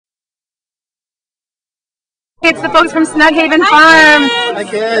It's the folks from Snughaven Farm. Hi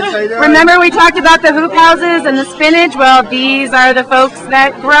kids, how you doing? Remember we talked about the hoop houses and the spinach? Well, these are the folks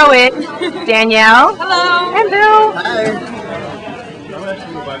that grow it. Danielle. Hello. And Bill. Hi.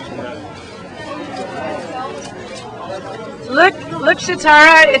 Look,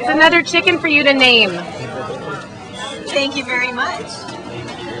 Shatara, it's another chicken for you to name. Thank you very much.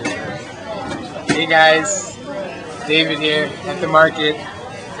 Hey guys, David here at the market.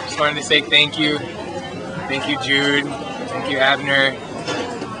 Just wanted to say thank you. Thank you, Jude. Thank you, Abner.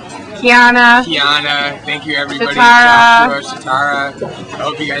 Kiana. Thank you, everybody. Shatara. Shatara. I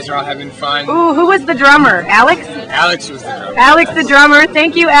hope you guys are all having fun. Ooh, who was the drummer? Alex? Alex was the drummer. Alex the drummer.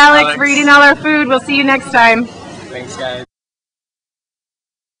 Thank you, Alex, for eating all our food. We'll see you next time. Thanks, guys.